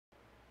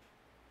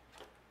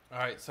All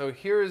right, so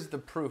here is the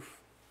proof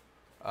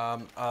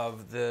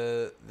of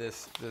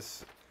this.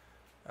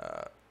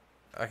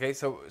 Okay,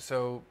 all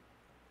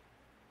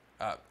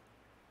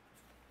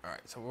right,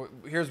 so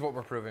here's what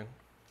we're proving.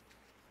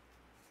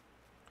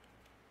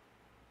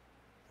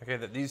 Okay,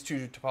 that these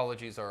two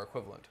topologies are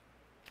equivalent.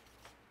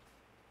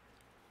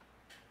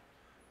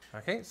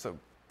 Okay, so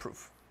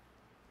proof.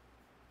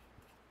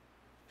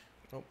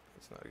 Nope,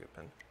 that's not a good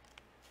pen.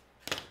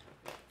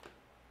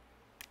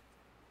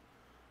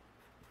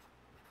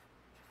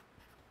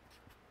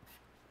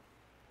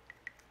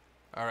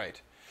 All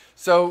right,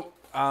 so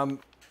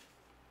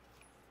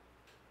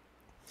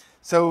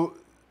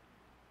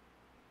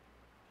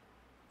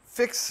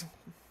fix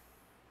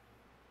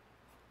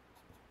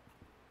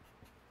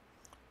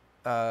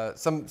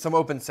some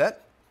open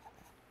set.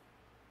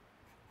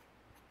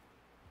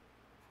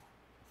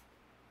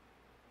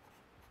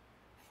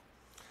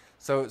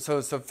 So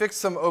fix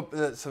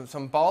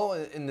some ball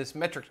in this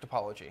metric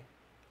topology.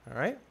 All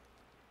right.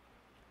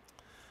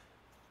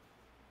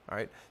 All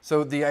right.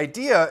 So the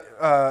idea.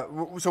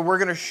 So we're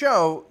going to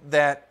show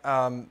that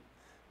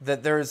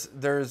that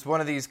there's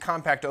one of these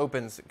compact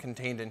opens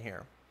contained in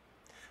here,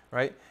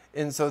 right?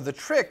 And so the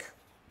trick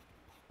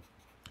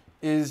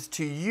is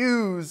to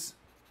use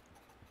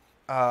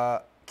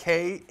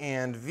K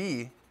and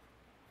V.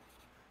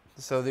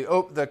 So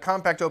the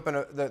compact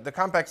open, the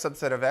compact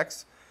subset of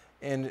X,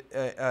 and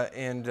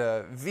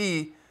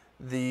V,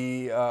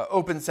 the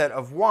open set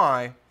of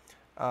Y,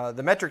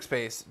 the metric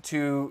space,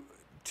 to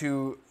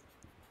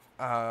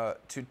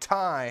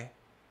tie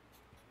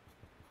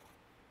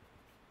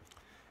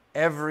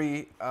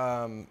every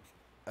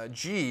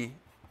G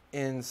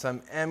in some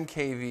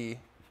MKV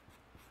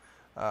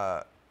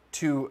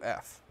to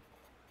F.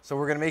 So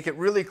we're going to make it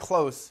really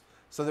close,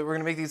 so that we're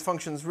going to make these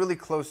functions really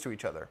close to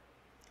each other.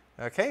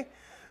 Okay?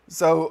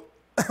 So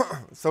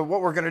so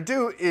what we're going to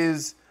do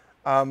is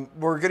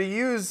we're going to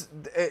use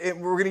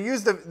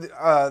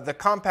the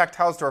compact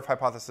Hausdorff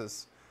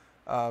hypothesis.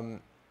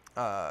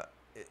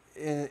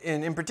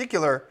 In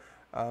particular,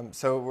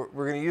 so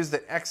we're going to use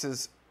that X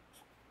is.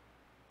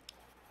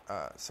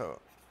 So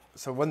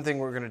one thing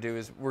we're going to do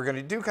is we're going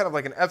to do kind of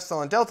like an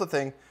epsilon delta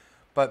thing,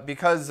 but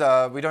because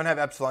we don't have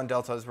epsilon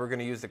deltas, we're going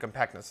to use the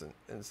compactness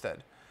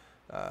instead.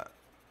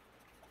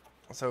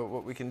 So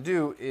what we can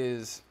do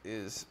is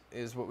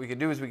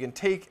we can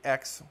take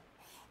X.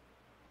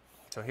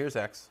 So here's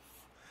X,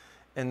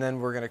 and then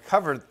we're going to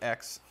cover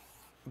X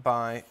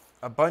by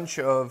a bunch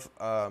of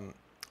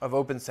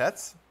open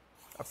sets,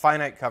 a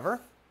finite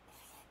cover.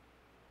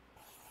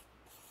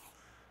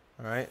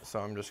 All right, so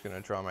I'm just going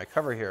to draw my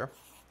cover here.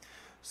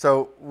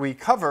 So we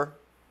cover.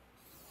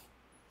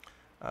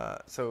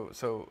 So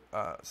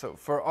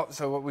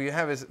what we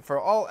have is for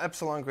all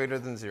epsilon greater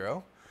than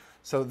 0.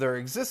 So there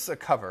exists a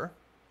cover,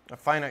 a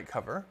finite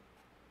cover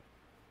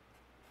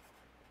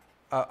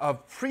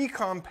of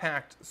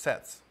pre-compact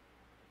sets.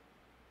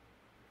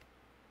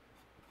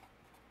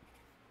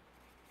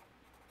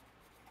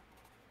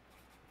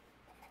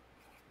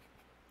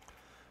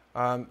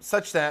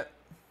 Such that,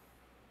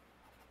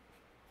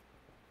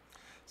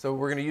 so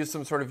we're going to use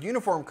some sort of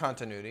uniform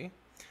continuity.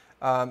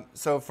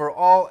 So for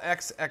all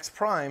x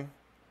prime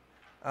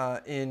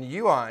in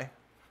UI,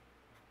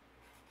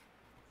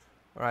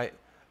 right?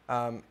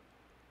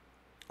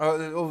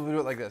 We'll do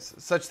it like this,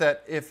 such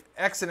that if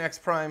x and x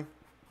prime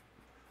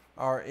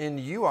are in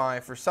UI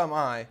for some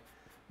I,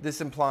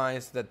 this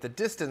implies that the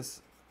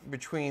distance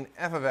between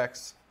f of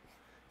x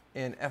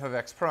and f of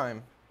x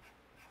prime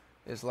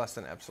is less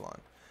than epsilon.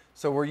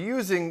 So we're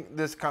using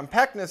this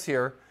compactness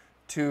here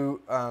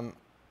to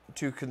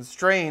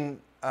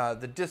constrain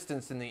the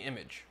distance in the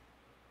image.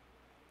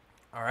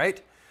 All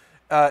right.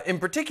 In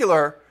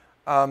particular,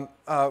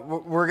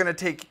 we're going to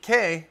take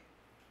K.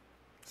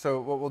 So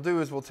what we'll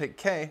do is we'll take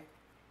K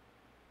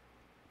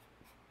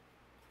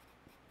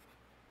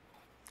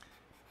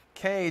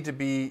to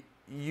be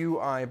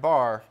UI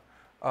bar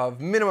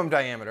of minimum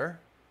diameter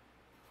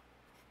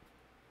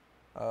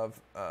of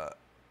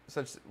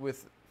such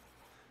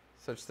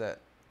that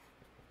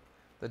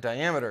the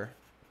diameter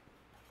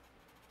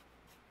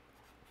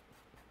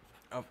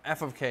of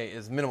f of k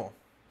is minimal.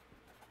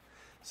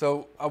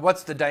 So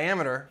what's the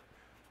diameter?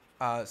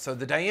 So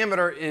the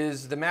diameter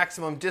is the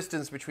maximum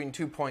distance between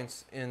 2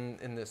 points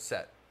in this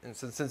set. And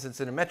since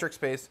it's in a metric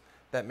space,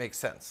 that makes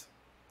sense.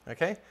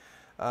 Okay?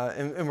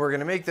 And we're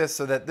going to make this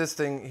so that this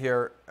thing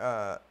here,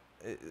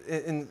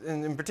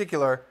 in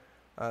particular,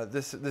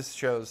 this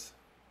shows.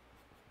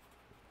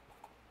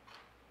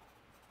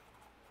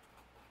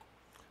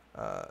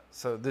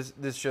 So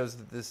this shows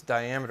that this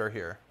diameter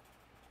here.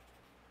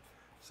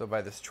 So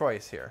by this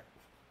choice here,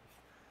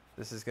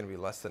 this is going to be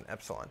less than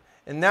epsilon.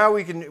 And now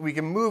we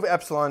can move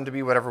epsilon to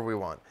be whatever we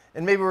want.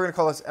 And maybe we're going to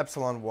call this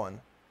epsilon 1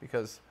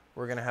 because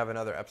we're going to have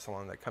another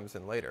epsilon that comes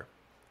in later.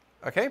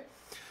 Okay?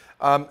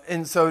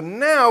 And so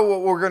now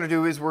what we're going to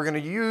do is we're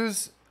going to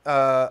use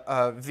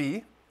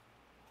V.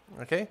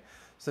 Okay?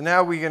 So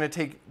now we're going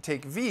to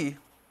take V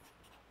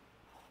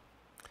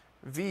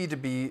to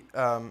be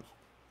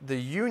the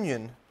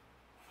union.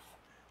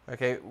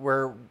 Okay,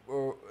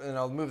 and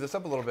I'll move this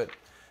up a little bit.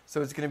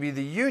 So it's going to be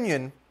the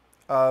union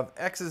of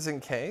x's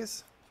and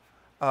k's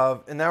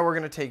and now we're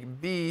going to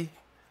take b,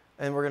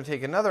 and we're going to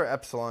take another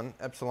epsilon,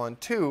 epsilon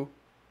 2,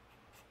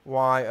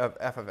 y of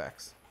f of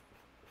x.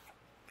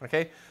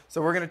 Okay,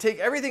 so we're going to take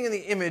everything in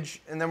the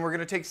image, and then we're going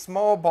to take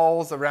small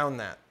balls around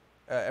that,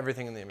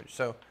 everything in the image.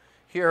 So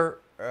here,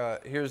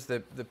 here's the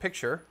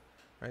picture,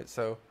 right?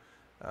 So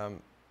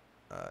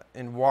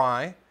in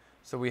y,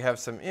 so we have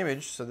some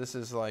image. So this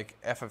is like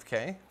f of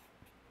k.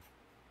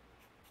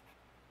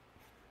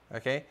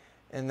 Okay,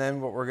 and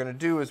then what we're going to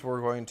do is we're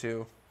going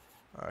to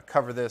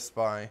cover this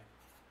by,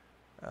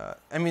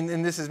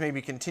 and this is maybe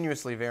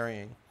continuously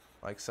varying,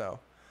 like so.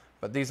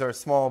 But these are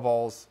small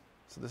balls,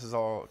 so this is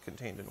all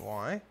contained in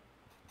y.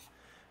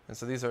 And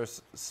so these are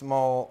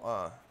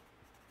small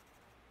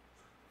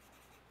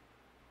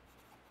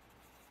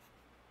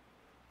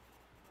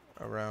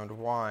around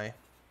y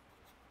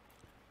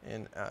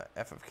in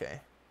f of k.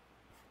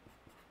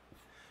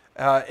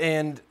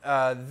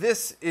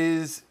 This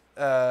is,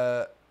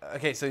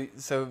 okay,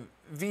 so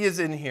v is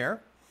in here.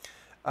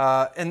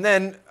 And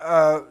then,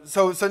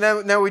 so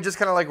now we just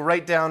kind of like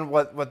write down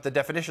what the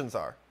definitions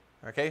are,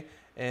 okay?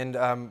 And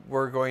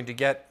we're going to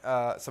get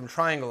some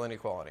triangle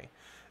inequality.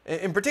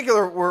 In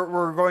particular,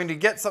 we're going to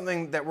get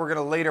something that we're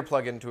going to later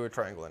plug into a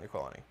triangle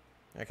inequality.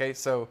 Okay,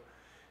 so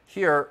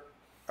here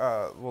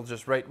we'll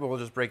just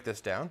break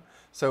this down.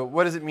 So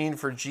what does it mean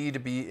for G to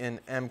be in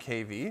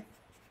MKV?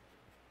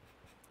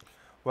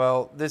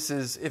 Well, this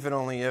is if and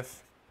only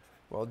if,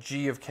 well,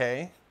 G of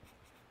K,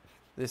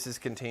 this is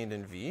contained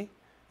in V,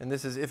 and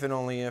this is if and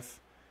only if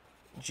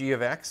G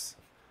of X,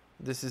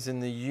 this is in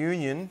the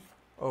union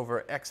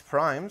over X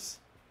primes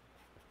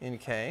in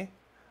K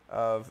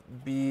of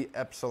B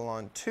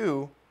epsilon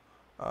 2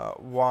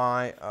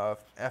 y of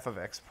f of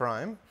x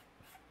prime.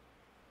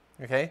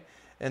 Okay,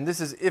 and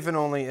this is if and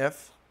only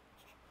if,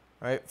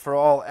 right, for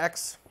all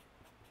x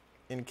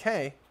in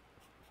K.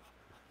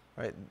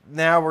 Right,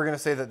 now we're going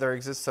to say that there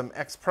exists some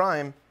x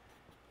prime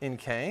in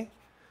K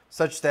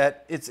such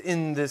that it's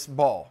in this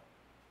ball.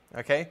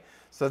 Okay,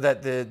 so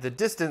that the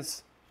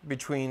distance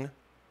between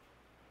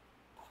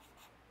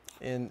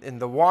in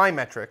the y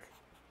metric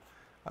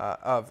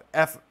of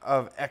f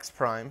of x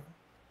prime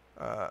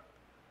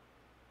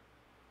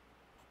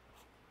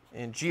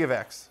in g of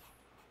x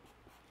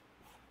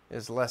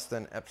is less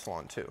than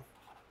epsilon 2.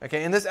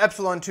 Okay, and this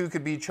epsilon 2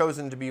 could be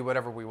chosen to be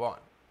whatever we want.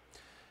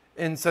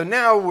 And so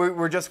now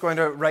we're just going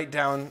to write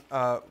down,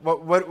 so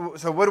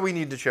what do we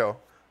need to show,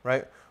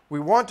 right? We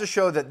want to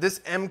show that this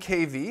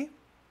MKV,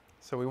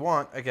 so we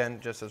want, again,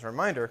 just as a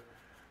reminder,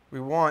 we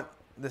want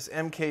this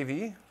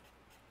MKV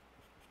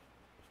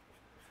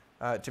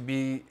to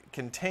be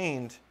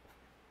contained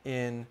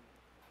in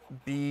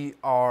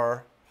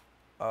BR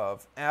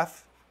of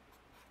F,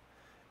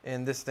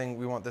 and this thing,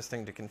 we want this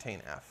thing to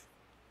contain F.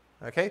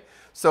 Okay,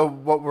 so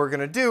what we're going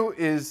to do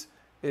is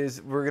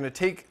we're going to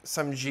take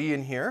some G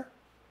in here.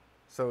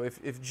 So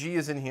if G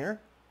is in here,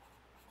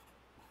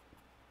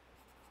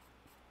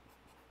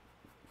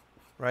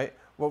 right,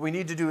 what we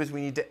need to do is we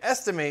need to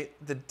estimate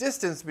the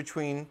distance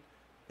between,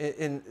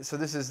 so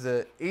this is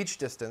the H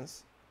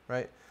distance,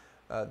 right?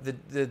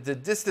 The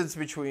distance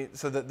between,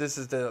 so that this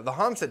is the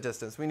Homset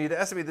distance. We need to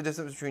estimate the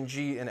distance between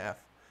G and F.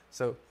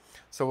 So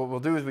what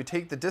we'll do is we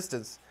take the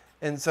distance,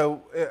 and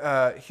so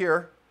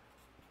here,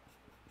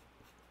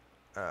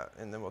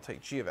 and then we'll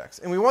take G of X.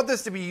 And we want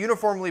this to be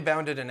uniformly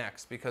bounded in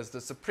X because the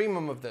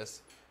supremum of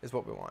this is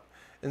what we want.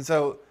 And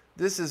so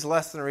this is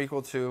less than or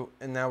equal to,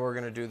 and now we're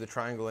going to do the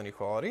triangle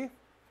inequality.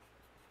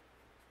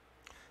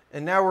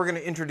 And now we're going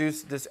to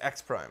introduce this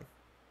X prime.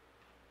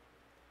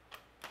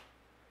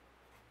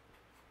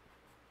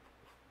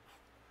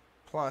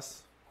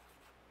 Plus,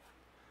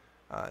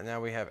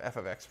 now we have f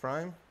of x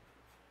prime,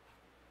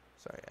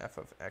 f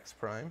of x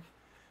prime,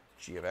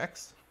 g of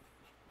x.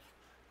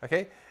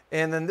 Okay,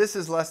 and then this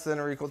is less than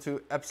or equal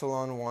to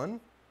epsilon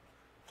 1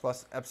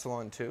 plus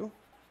epsilon 2,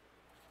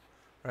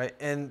 right?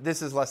 And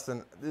this is less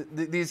than,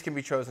 these can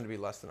be chosen to be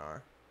less than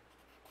r.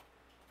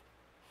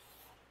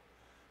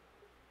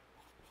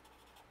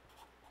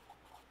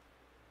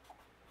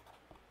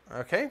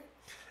 Okay,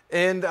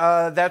 and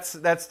that's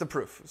the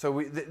proof.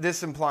 So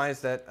this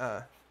implies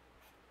that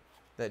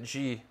that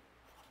G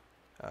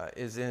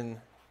is in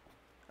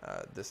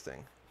this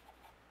thing.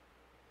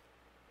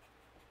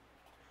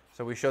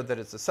 So we showed that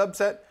it's a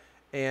subset,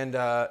 and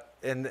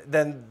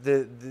then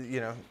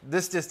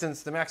this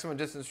distance, the maximum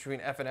distance between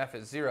F and F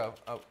is 0.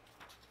 Oh.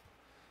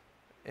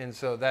 And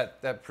so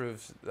that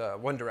proves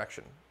one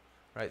direction,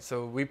 right?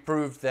 So we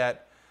proved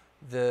that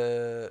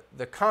the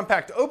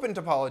compact open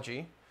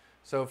topology.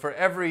 So for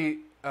every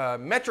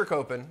metric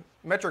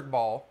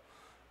ball,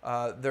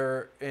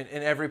 there in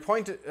every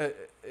point,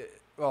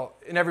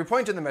 in every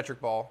point in the metric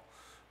ball,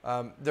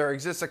 there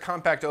exists a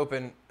compact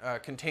open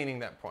containing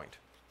that point.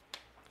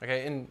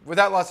 Okay, and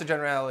without loss of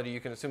generality, you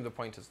can assume the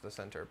point is the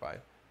center by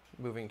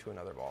moving to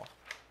another ball.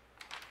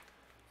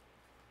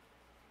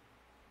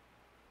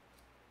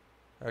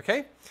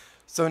 Okay,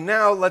 so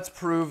now let's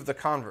prove the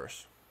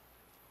converse.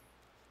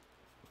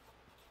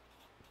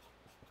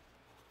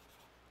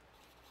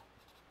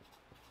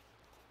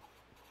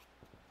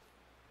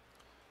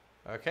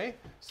 Okay,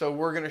 so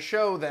we're going to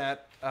show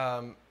that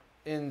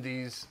in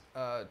these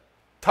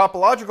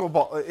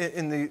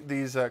topological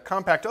these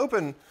compact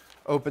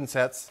open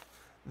sets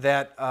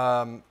that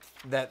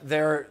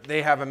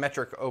they have a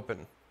metric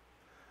open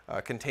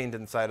contained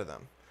inside of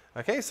them.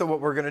 Okay, so what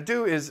we're going to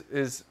do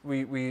is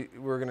we're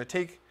going to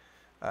take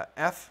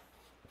F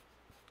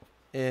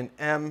in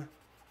MKU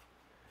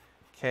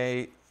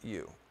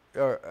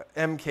or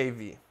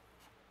MKV.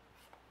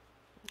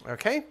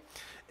 Okay,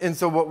 and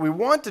so what we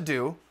want to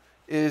do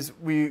is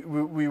we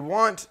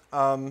want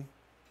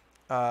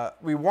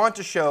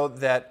to show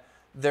that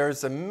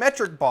there's a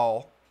metric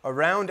ball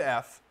around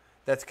F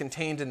that's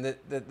contained in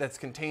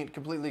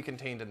completely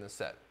contained in the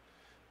set.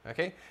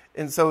 Okay,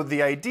 and so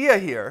the idea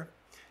here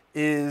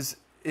is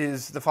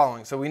the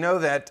following. So we know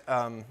that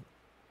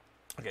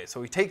okay,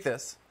 so we take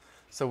this,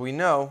 so we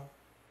know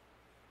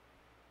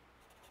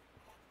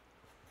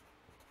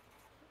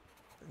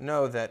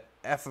that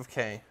F of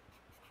K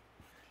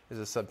is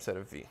a subset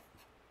of V.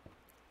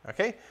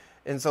 Okay,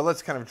 and so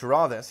let's kind of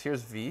draw this.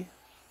 Here's V.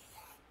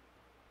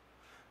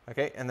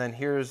 Okay, and then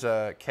here's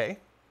K.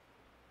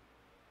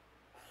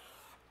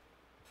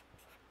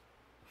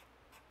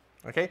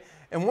 Okay,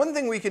 and one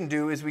thing we can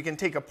do is we can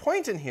take a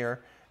point in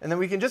here, and then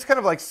we can just kind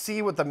of like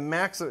see what the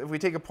max. If we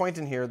take a point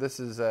in here, this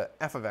is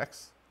F of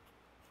X.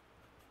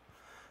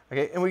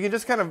 Okay, and we can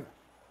just kind of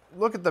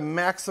look at the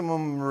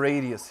maximum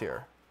radius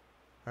here.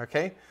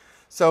 Okay,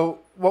 so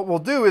what we'll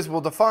do is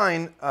we'll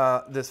define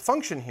this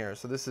function here.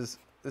 So this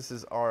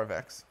is R of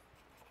X.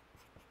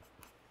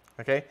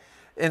 Okay,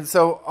 and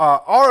so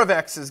R of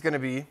X is going to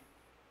be,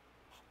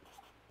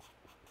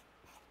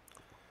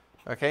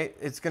 okay,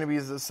 it's going to be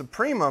the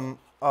supremum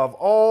of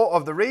all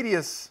of the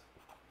radius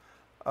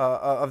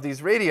of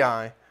these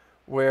radii,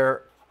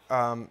 where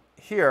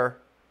here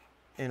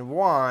in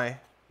Y,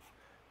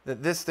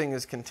 that this thing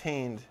is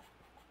contained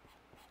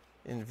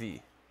in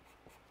V.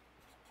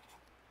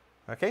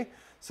 Okay,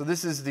 so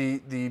this is the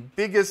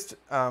biggest.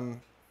 So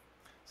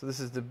this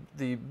is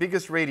the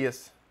biggest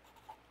radius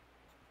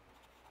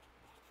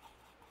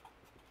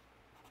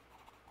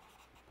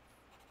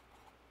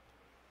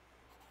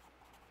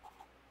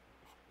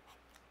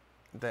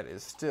that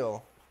is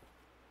still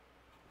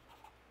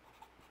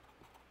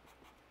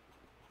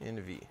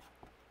in V.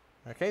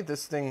 Okay,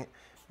 this thing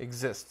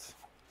exists.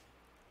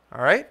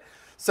 All right,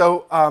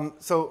 so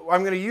so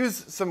I'm going to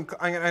use some.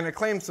 I'm going to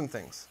claim some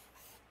things.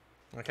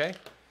 Okay,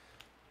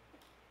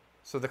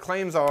 so the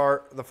claims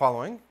are the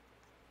following.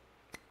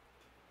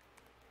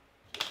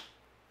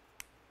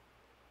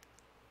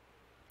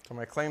 So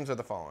my claims are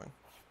the following.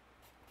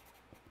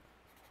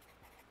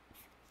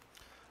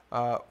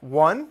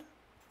 One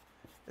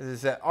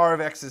is that R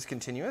of X is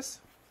continuous.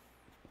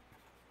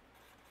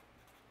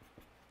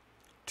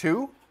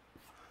 2,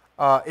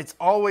 it's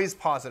always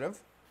positive.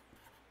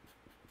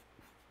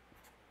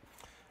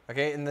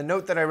 Okay, and the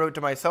note that I wrote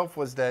to myself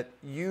was that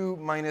U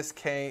minus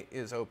K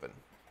is open.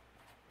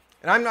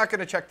 And I'm not going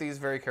to check these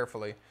very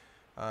carefully,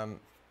 so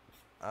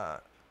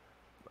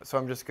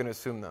I'm just going to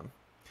assume them.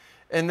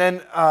 And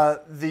then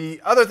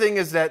the other thing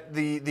is that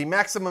the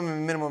maximum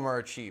and minimum are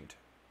achieved.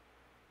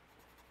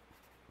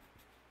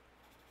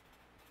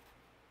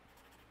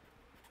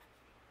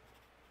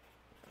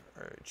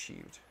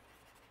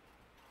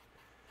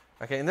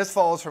 Okay, and this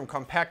follows from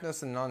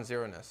compactness and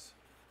non-zeroness.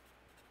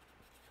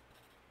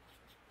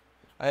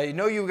 I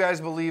know you guys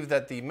believe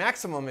that the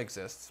maximum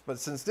exists, but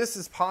since this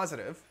is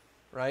positive,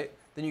 right,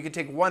 then you can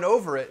take 1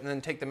 over it and then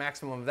take the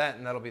maximum of that,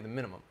 and that'll be the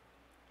minimum.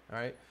 All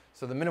right,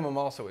 so the minimum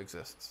also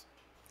exists.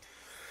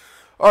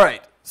 All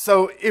right,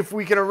 so if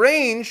we can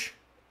arrange,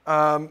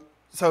 so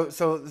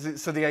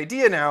the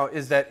idea now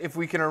is that if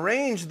we can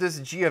arrange this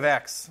g of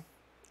x,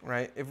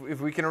 right,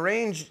 if we can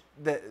arrange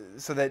that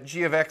so that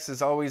g of x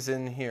is always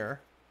in here,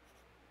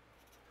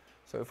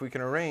 so if we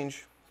can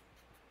arrange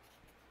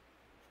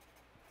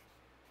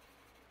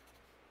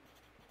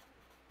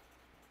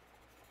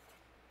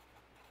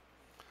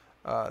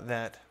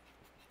that,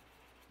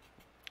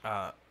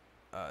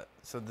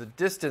 so the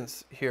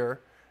distance here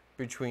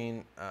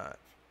between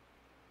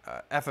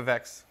f of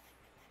x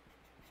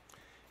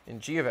and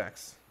g of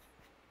x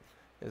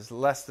is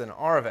less than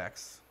r of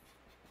x,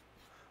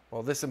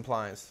 well, this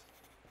implies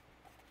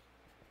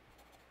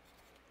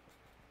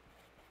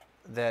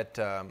that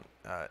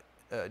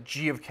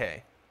g of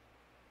k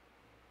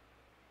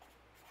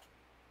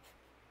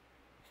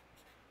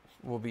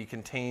will be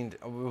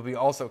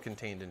also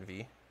contained in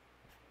V,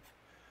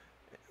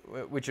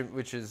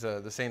 which is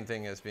the same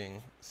thing as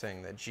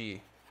saying that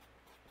g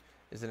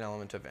is an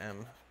element of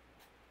M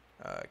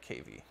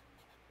kV.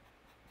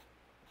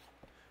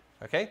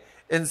 Okay,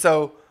 and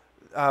so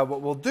what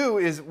we'll do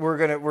is we're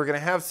gonna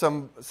have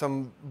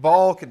some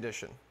ball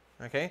condition.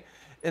 Okay,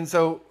 and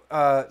so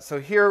so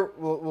here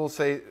we'll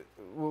say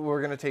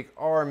we're gonna take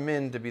R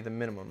min to be the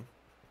minimum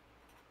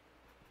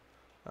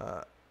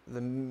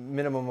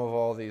of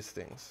all these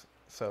things.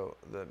 So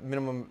the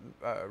minimum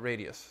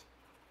radius.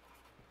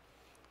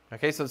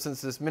 Okay, so since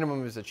this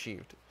minimum is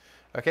achieved.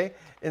 Okay,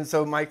 and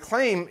so my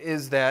claim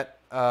is that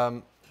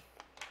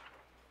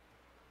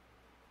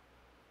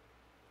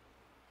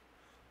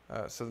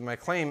So my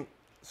claim,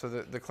 so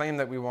the claim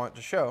that we want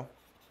to show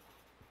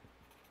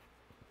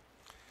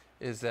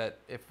is that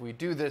if we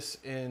do this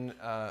in,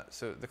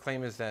 so the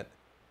claim is that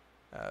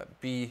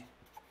B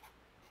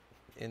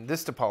in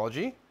this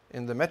topology,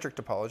 in the metric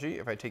topology,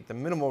 if I take the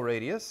minimal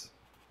radius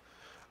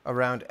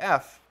around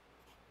F,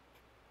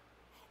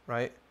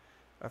 right,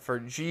 for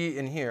G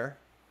in here,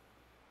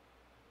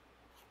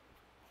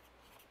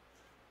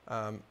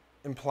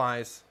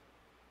 implies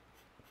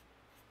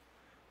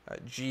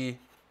G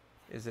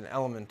is an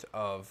element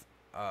of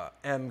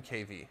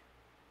MKV.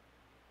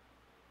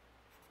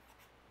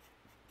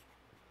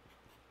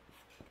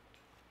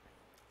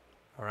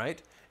 All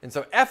right, and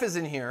so F is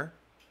in here,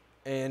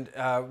 and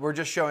we're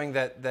just showing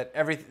that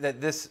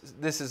this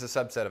is a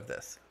subset of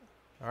this.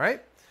 All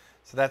right,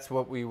 so that's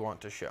what we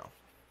want to show.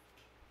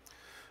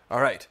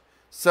 All right,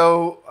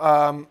 so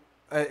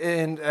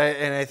and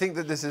I think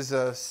that this is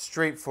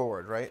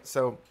straightforward, right?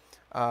 So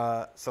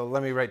so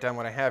let me write down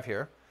what I have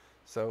here.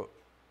 So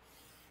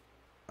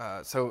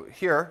so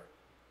here,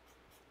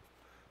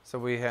 so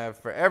we have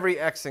for every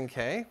x and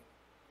k,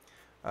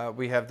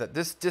 we have that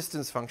this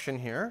distance function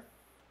here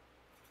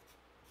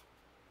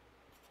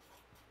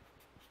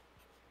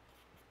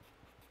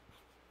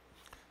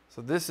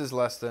so this is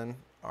less than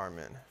r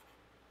min.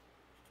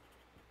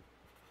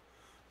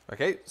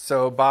 Okay,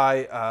 so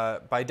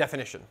by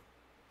definition,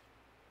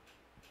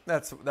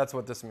 that's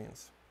what this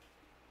means.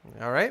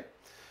 All right,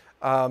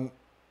 all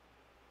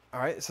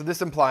right. So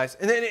this implies,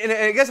 and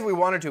I guess if we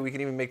wanted to, we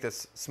can even make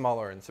this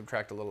smaller and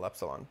subtract a little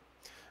epsilon.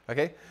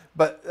 Okay,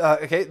 but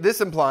okay,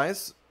 this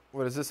implies.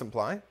 What does this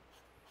imply?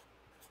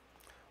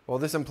 Well,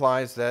 this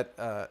implies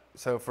that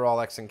so for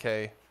all x and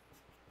k,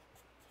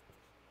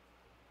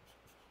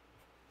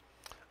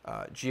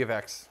 g of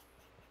x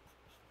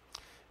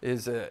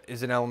is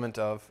an element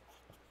of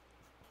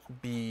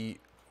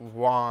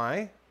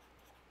by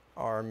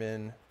r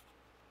min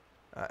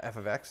f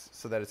of x,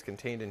 so that it's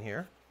contained in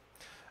here.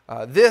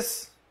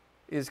 This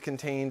is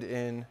contained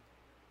in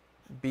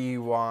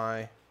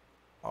by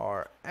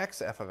r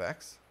x f of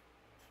x,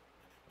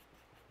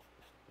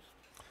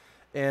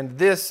 and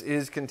this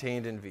is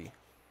contained in V.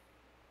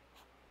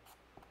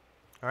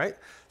 All right.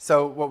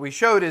 So what we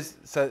showed is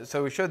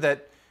so we showed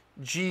that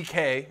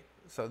gk.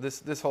 So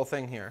this whole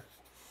thing here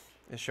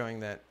is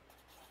showing that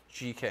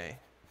gk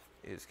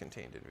is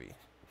contained in V.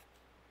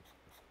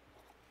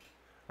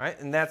 All right,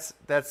 and that's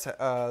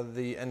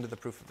the end of the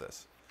proof of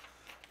this.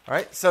 All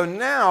right, so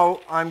now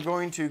I'm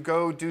going to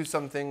go do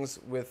some things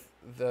with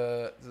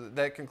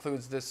that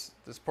concludes this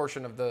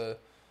portion of the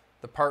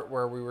part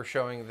where we were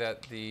showing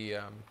that the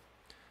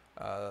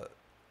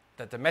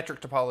metric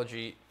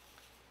topology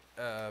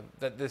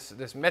that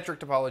this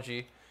metric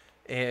topology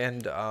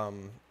and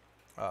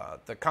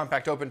the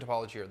compact open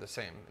topology are the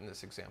same in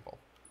this example.